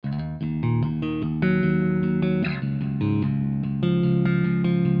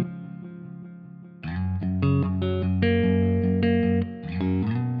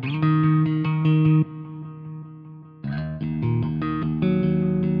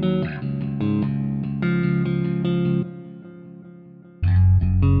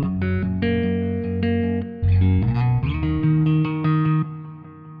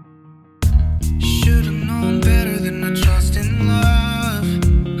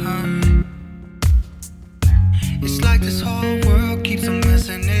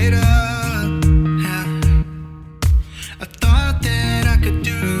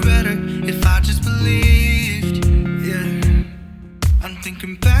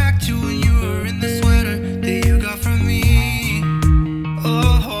back to when you were in the sweater that you got from me.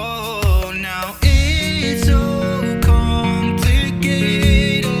 Oh, now it's so complicated.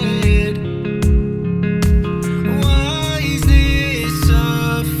 Why is this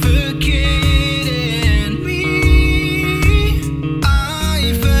suffocating me? I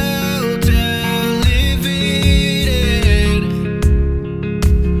felt elevated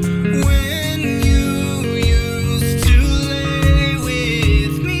when you used to lay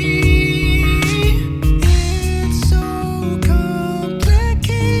with me. It's so complicated.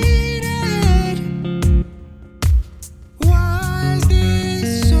 Why is this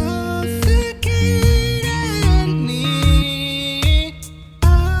suffocating me? I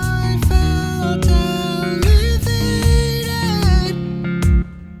felt elevated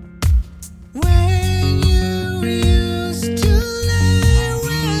when you used to lay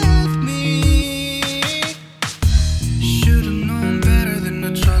with me. Should've known better than to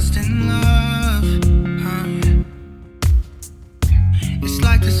trust in love, huh? It's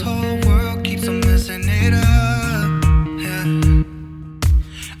like this whole world keeps on messing it up, yeah.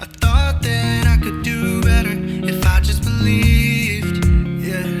 I thought that I could do better if I just believed,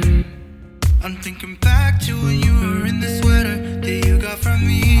 yeah. I'm thinking back to when you